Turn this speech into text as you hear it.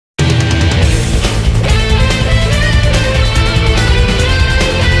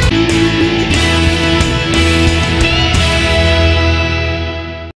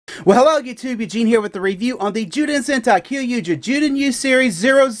Well, hello YouTube, Eugene here with the review on the Zyuden Sentai Kyoryuger Zyudenryu Series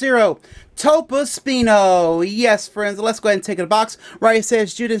 00 Tobaspino. Yes, friends, let's go ahead and take it a box. Right here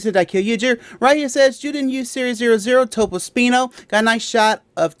says Zyuden Sentai Kyoryuger. Right here says Zyudenryu Series 00 Tobaspino. Got a nice shot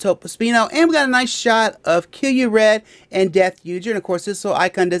of Tobaspino, and we got a nice shot of Kyoryu Red and Death Yuger. And of course, this little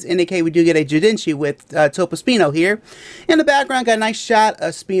icon does indicate we do get a Zyudenryu with Tobaspino here. In the background, got a nice shot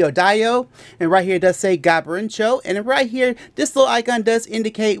of Zyudenryu, and right here it does say Zyudenryu. And right here, this little icon does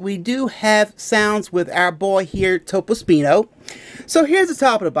indicate we do have sounds with our boy here, Tobaspino. So here's the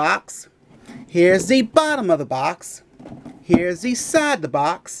top of the box. Here's the bottom of the box. Here's the side of the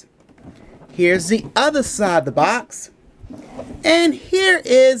box. Here's the other side of the box. And here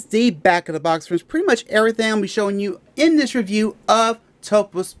is the back of the box, friends. Pretty much everything I'll be showing you in this review of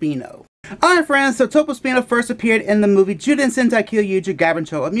Tobaspino. Alright, friends, so Tobaspino first appeared in the movie Zyuden Sentai Kyoryuger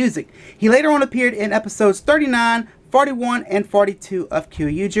Zyudenryu of Music. He later on appeared in episodes 39, 41, and 42 of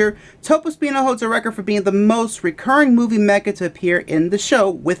Kyoryuger. Tobaspino holds a record for being the most recurring movie mecha to appear in the show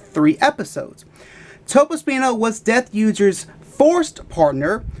with 3 episodes. Tobaspino was Death Yuger's forced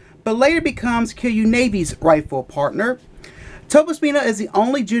partner, but later becomes Kyoryu Navy's rightful partner. Tobaspino is the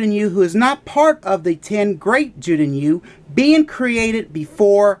only Zyudenryu who is not part of the 10 great Zyudenryu being created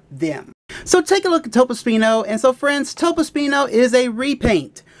before them. So take a look at Tobaspino, and so friends, Tobaspino is a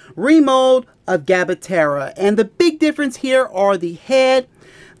repaint, remold of Gabatera, and the big difference here are the head,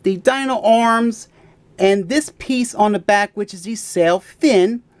 the dino arms, and this piece on the back, which is the sail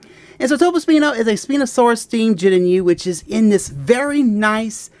fin. And so Tobaspino is a Spinosaurus themed Zyudenryu, which is in this very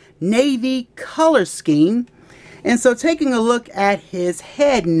nice navy color scheme. And so taking a look at his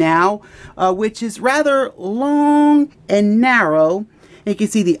head now, which is rather long and narrow. And you can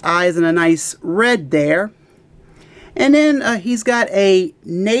see the eyes in a nice red there. And then he's got a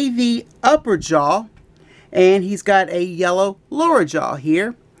navy upper jaw, and he's got a yellow lower jaw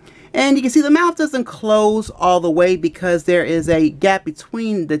here. And you can see the mouth doesn't close all the way because there is a gap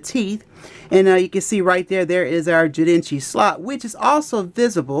between the teeth. And you can see right there, there is our Zyudenryu slot, which is also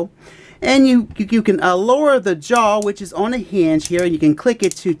visible. And you can lower the jaw, which is on a hinge here. You can click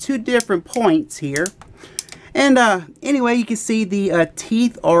it to 2 different points here. And anyway, you can see the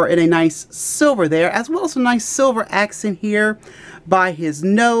teeth are in a nice silver there, as well as a nice silver accent here by his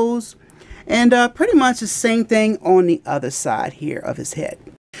nose. And pretty much the same thing on the other side here of his head.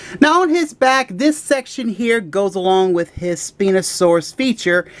 Now on his back, this section here goes along with his Spinosaurus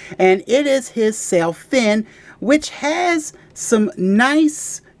feature, and it is his sail fin, which has some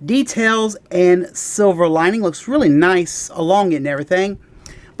nice details and silver lining. Looks really nice along it and everything.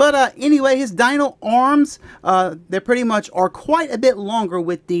 But anyway, his dino arms, they pretty much are quite a bit longer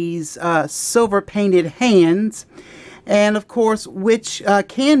with these silver painted hands. And of course, which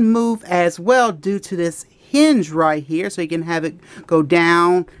can move as well due to this hinge right here. So you can have it go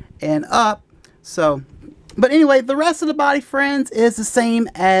down and up. So, but anyway, the rest of the body, friends, is the same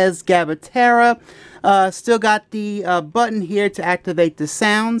as Gabatera. Still got the button here to activate the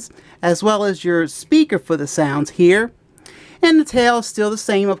sounds, as well as your speaker for the sounds here. And the tail is still the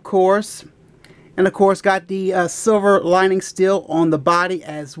same, of course. And of course, got the silver lining still on the body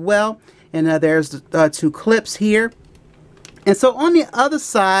as well. And there's the 2 clips here. And so on the other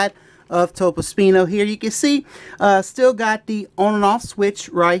side of Tobaspino here, you can see still got the on and off switch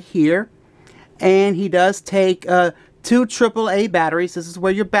right here. And he does take 2 AAA batteries. This is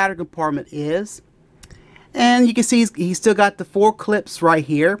where your battery compartment is. And you can see he's still got the 4 clips right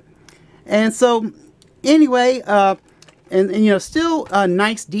here. And so anyway, and you know, still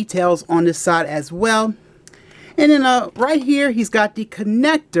nice details on this side as well. And then right here, he's got the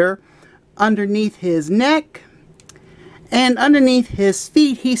connector underneath his neck. And underneath his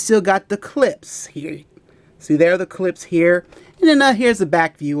feet, he's still got the clips here. See, there are the clips here. And then here's the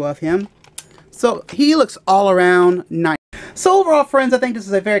back view of him. So he looks all around nice. So overall, friends, I think this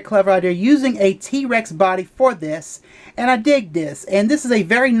is a very clever idea, using a T-Rex body for this. And I dig this. And this is a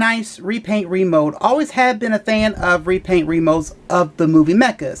very nice repaint remold. Always have been a fan of repaint remolds of the movie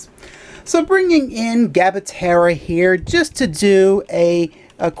mechas. So bringing in Gabatera here just to do a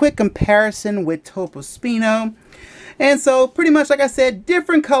quick comparison with Tobaspino. And so pretty much, like I said,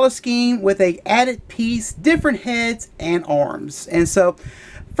 different color scheme with a added piece, different heads and arms. And so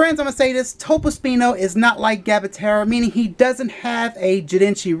friends, I'm going to say this, Tobaspino is not like Gabatera, meaning he doesn't have a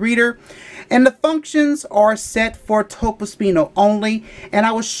Zyudenryu reader. And the functions are set for Tobaspino only. And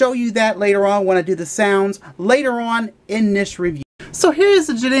I will show you that later on when I do the sounds later on in this review. So here's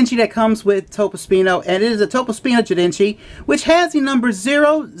the Zyudenryu that comes with Tobaspino, and it is a Tobaspino Zyudenryu, which has the number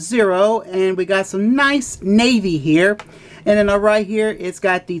 00, and we got some nice navy here. And then right here, it's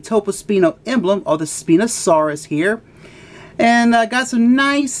got the Tobaspino emblem, or the Spinosaurus here. And got some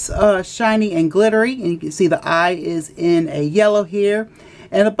nice shiny and glittery, and you can see the eye is in a yellow here.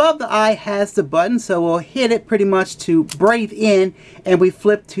 And above the eye has the button, so we'll hit it pretty much to breathe in, and we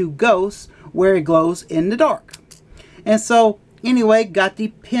flip to ghost where it glows in the dark. And so anyway, got the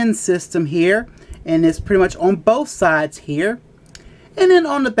pin system here, and it's pretty much on both sides here. And then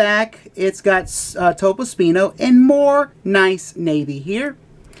on the back, it's got Tobaspino and more nice navy here.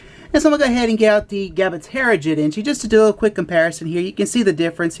 And so I'm going to go ahead and get out the Gabatera Zyudenryu just to do a quick comparison here. You can see the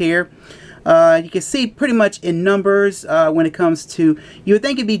difference here. You can see pretty much in numbers when it comes to, you would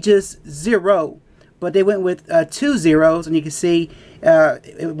think it'd be just 0, but they went with 2 zeros, and you can see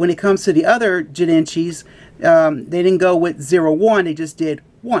when it comes to the other Zyudenryus, they didn't go with 0, 1, they just did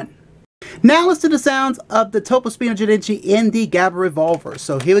 1. Now let's do the sounds of the Tobaspino Zyudenryu in the Gaba Revolver.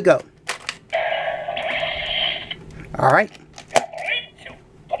 So here we go. Alright.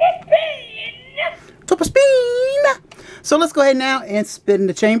 Tobaspino! So let's go ahead now and spit in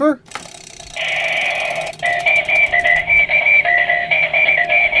the chamber.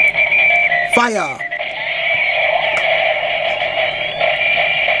 Fire!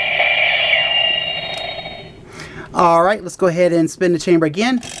 Alright, let's go ahead and spin the chamber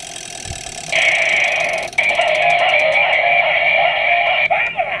again.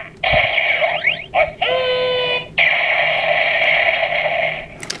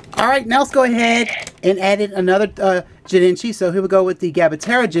 Alright, now let's go ahead and add in another Zyudenryu. So here we go with the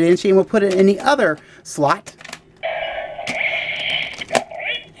Gabatera Zyudenryu, and we'll put it in the other slot.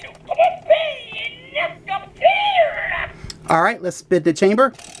 Alright, let's spin the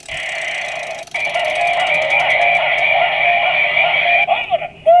chamber.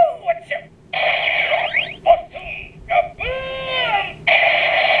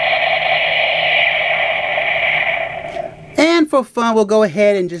 And for fun, we'll go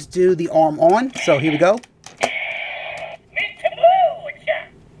ahead and just do the arm on. So here we go.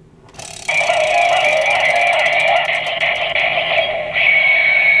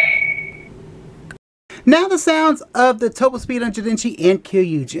 Now the sounds of the Tobaspino Zyudenryu and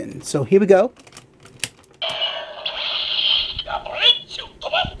Kyoryuger. So here we go.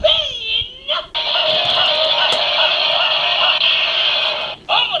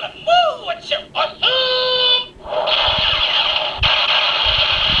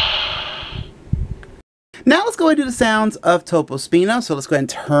 Now let's go ahead and do the sounds of Tobaspino. So let's go ahead and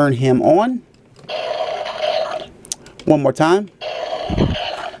turn him on. One more time.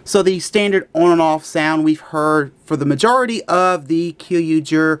 So the standard on and off sound we've heard for the majority of the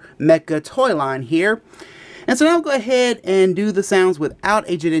Kyoryuger Mecha toy line here. And so now we'll go ahead and do the sounds without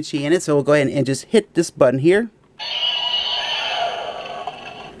a Zyudenryu in it. So we'll go ahead and just hit this button here.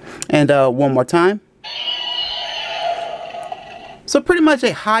 And one more time. So pretty much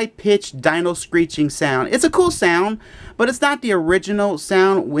a high-pitched dino screeching sound. It's a cool sound, but it's not the original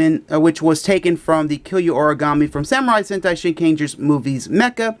sound which was taken from the Kyoryu Origami from Samurai Sentai Shinkanger's movies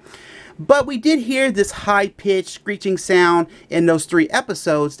Mecha. But we did hear this high-pitched screeching sound in those 3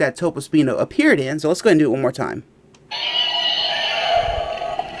 episodes that Tobaspino appeared in. So let's go ahead and do it one more time.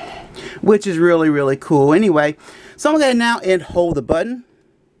 Which is really, really cool. Anyway, so I'm going to go ahead now and hold the button.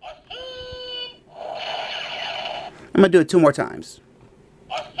 I'm going to do it 2 more times.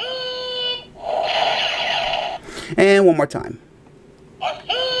 And one more time.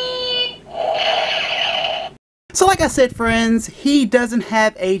 So like I said, friends, he doesn't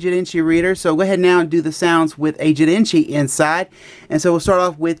have a Zyudenryu reader. So go ahead now and do the sounds with a Zyudenryu inside. And so we'll start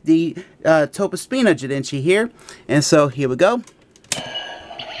off with the Tobaspino Zyudenryu here. And so here we go.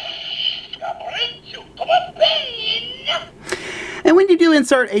 And when you do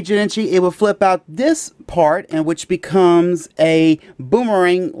insert a Zyudenryu, it will flip out this part, and which becomes a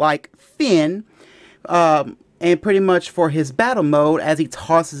boomerang-like fin, and pretty much for his battle mode, as he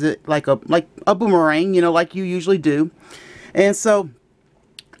tosses it like a boomerang, you know, like you usually do. And so,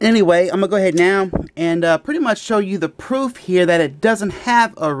 anyway, I'm gonna go ahead now and pretty much show you the proof here that it doesn't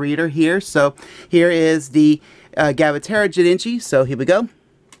have a reader here. So here is the Gabatera Zyudenryu. So here we go.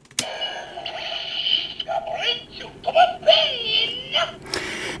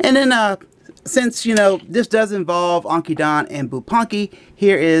 And then, since, you know, this does involve Ankidan and Bupanki,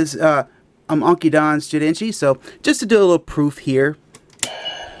 here is Ankidan's Zyudenryu. So, just to do a little proof here.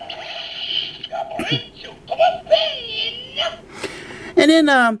 And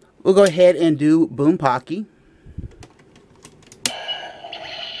then, we'll go ahead and do Bupanki.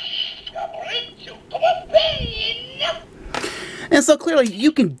 And so clearly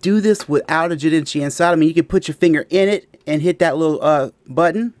you can do this without a Zyudenryu inside. I mean, you can put your finger in it and hit that little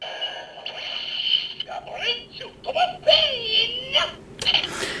button.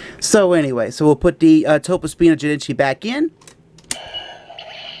 So anyway, so we'll put the Tobaspino Zyudenryu back in.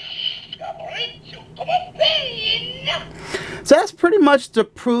 So that's pretty much the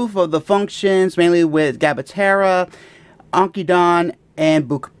proof of the functions, mainly with Gabatera, Onkidon, and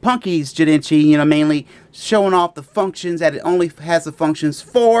Bukapunki's Jidenchi, you know, mainly showing off the functions that it only has the functions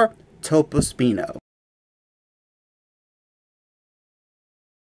for Tobaspino.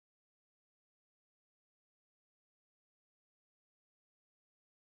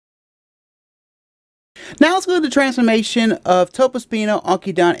 Now let's go to the transformation of Tobaspino,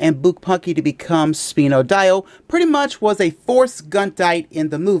 Onkidon, and Bukapunki to become Spino Dio. Pretty much was a forced Guntite in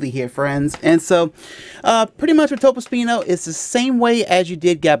the movie here, friends. And so, pretty much with Tobaspino, it's the same way as you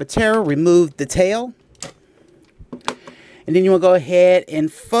did Gabatera. Remove the tail. And then you will go ahead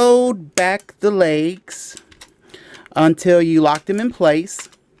and fold back the legs until you lock them in place.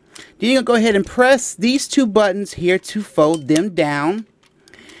 Then you're going to go ahead and press these two buttons here to fold them down.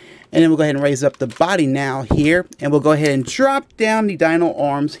 And then we'll go ahead and raise up the body now here. And we'll go ahead and drop down the dino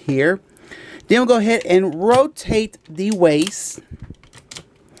arms here. Then we'll go ahead and rotate the waist.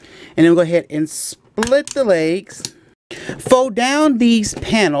 And then we'll go ahead and split the legs. Fold down these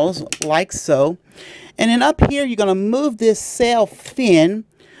panels like so. And then up here, you're going to move this sail fin,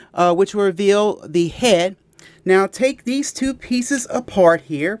 which will reveal the head. Now take these two pieces apart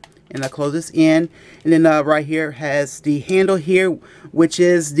here. And I'll close this in. And then right here has the handle here, which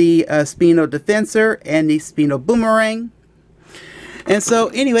is the Spino Defensor and the Spino Boomerang. And so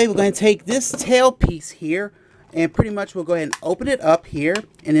anyway, we're going to take this tail piece here. And pretty much we'll go ahead and open it up here.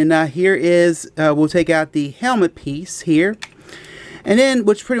 And then here is, we'll take out the helmet piece here. And then,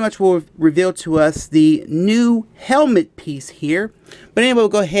 which pretty much will reveal to us the new helmet piece here. But anyway, we'll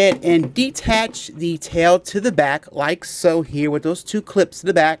go ahead and detach the tail to the back, like so here, with those two clips to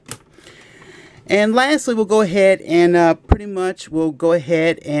the back. And lastly, we'll go ahead and pretty much we'll go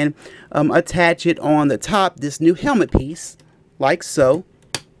ahead and attach it on the top, this new helmet piece, like so.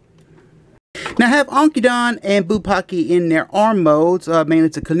 Now I have Onkidon and Bukapunki in their arm modes,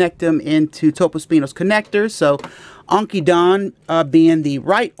 mainly to connect them into Tobaspino's connectors. So Onkidon being the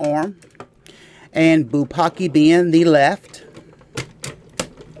right arm and Bukapunki being the left.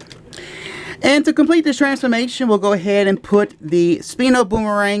 And to complete this transformation, we'll go ahead and put the Spino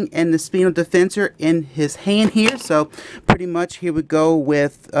Boomerang and the Spino Defensor in his hand here. So pretty much here we go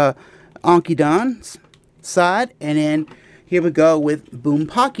with Onkidon's side, and then here we go with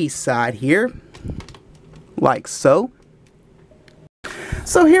Bukapunki's side here, like so.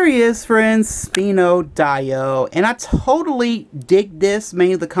 So here he is, friends, Spino Dio, and I totally dig this,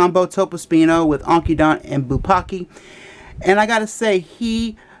 mainly the combo Tobaspino with Onkidon and Bukapunki. And I gotta say,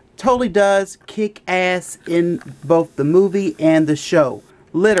 he totally does kick ass in both the movie and the show.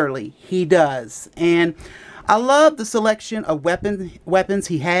 Literally, he does. And I love the selection of weapons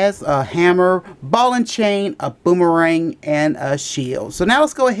he has. A hammer, ball and chain, a boomerang, and a shield. So now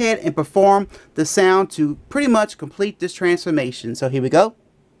let's go ahead and perform the sound to pretty much complete this transformation. So here we go.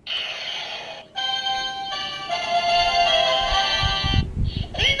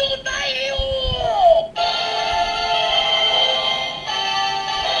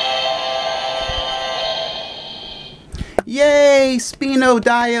 Yay, Spino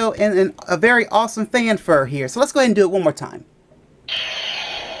Dio, and a very awesome fanfare here. So let's go ahead and do it one more time.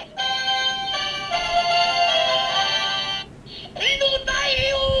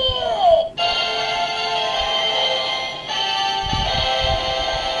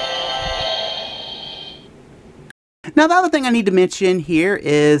 Now the other thing I need to mention here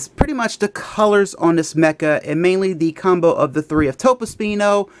is pretty much the colors on this mecha, and mainly the combo of the three of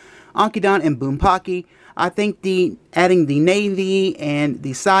Tobaspino, Onkidon, and Bukapunki. I think adding the navy and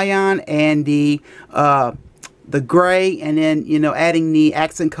the cyan and the gray, and then, you know, adding the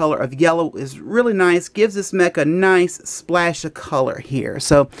accent color of yellow is really nice. Gives this mech a nice splash of color here.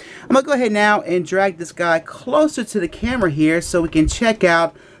 So I'm gonna go ahead now and drag this guy closer to the camera here so we can check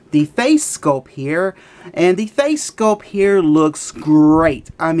out the face sculpt here. And the face sculpt here looks great.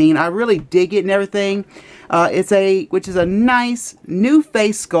 I mean, I really dig it and everything. Which is a nice new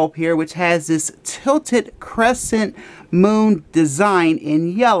face sculpt here, which has this tilted crescent moon design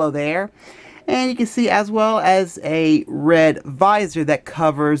in yellow there. And you can see, as well as a red visor that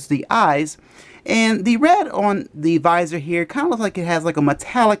covers the eyes. And the red on the visor here kind of looks like it has like a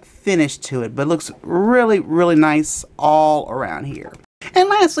metallic finish to it, but it looks really, really nice all around here. And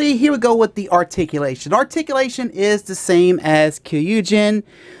lastly, here we go with the articulation. Articulation is the same as Kyoryuger,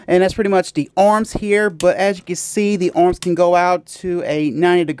 and that's pretty much the arms here. But as you can see, the arms can go out to a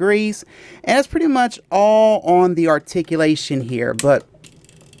 90 degrees, and that's pretty much all on the articulation here. But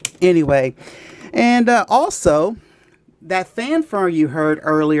anyway, and also that fanfare you heard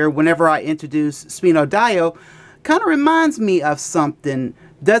earlier whenever I introduced Spino Dio kind of reminds me of something.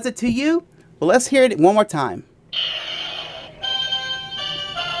 Does it to you? Well, let's hear it one more time.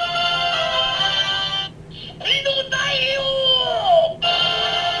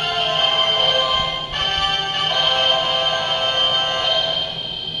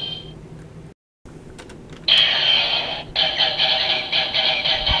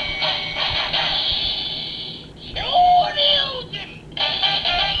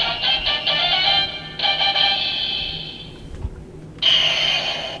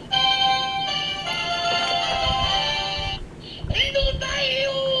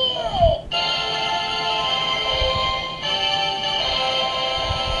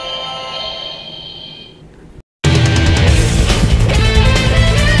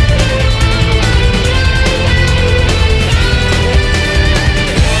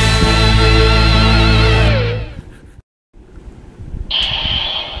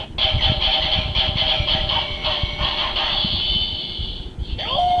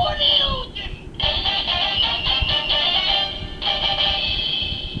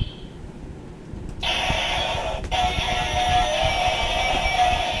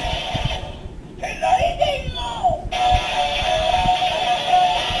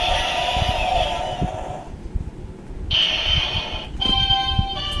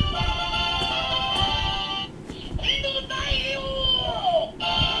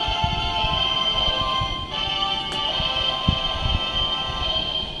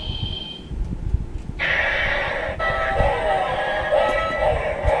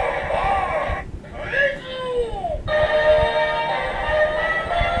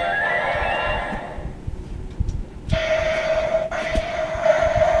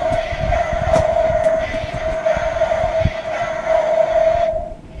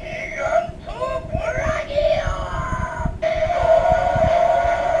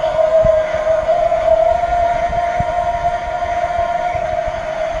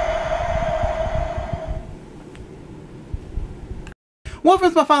 Well,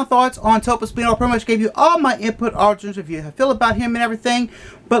 friends, my final thoughts on Tobaspino. I pretty much gave you all my input, all terms of you feel about him and everything.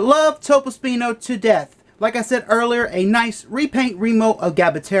 But love Tobaspino to death. Like I said earlier, a nice repaint remold of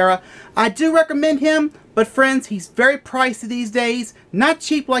Gabatera. I do recommend him, but friends, he's very pricey these days. Not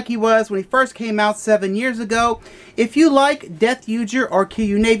cheap like he was when he first came out 7 years ago. If you like Death Uger or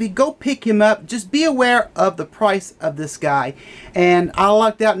Kyoryu Navy, go pick him up. Just be aware of the price of this guy. And I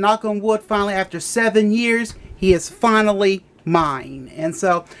lucked out, knock on wood, finally after 7 years, he is finally mine. And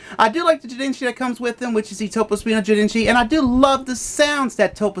so I do like the Zyudenryu that comes with him, which is the Tobaspino Zyudenryu, and I do love the sounds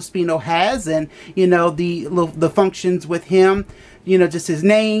that Tobaspino has, and you know, the functions with him, you know, just his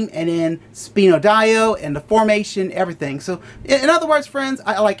name, and then Spino Dio and the formation, everything. So in other words, friends,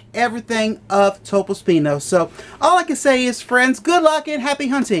 I like everything of Tobaspino. So all I can say is, friends, good luck and happy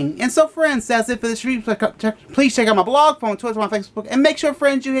hunting. And so, friends, that's it for this review. Please check out my blog, phone, Twitter, my Facebook, and make sure,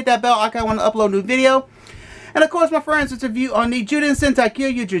 friends, you hit that bell icon when I upload a new video. And of course, my friends, it's a review on the Zyuden Sentai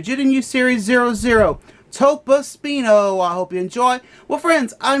Kyoryuger Zyudenryu Series 00 Tobaspino. I hope you enjoy. Well,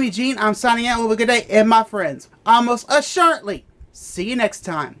 friends, I'm Eugene. I'm signing out. Have a good day. And my friends, almost assuredly, see you next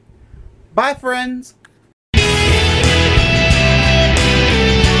time. Bye, friends.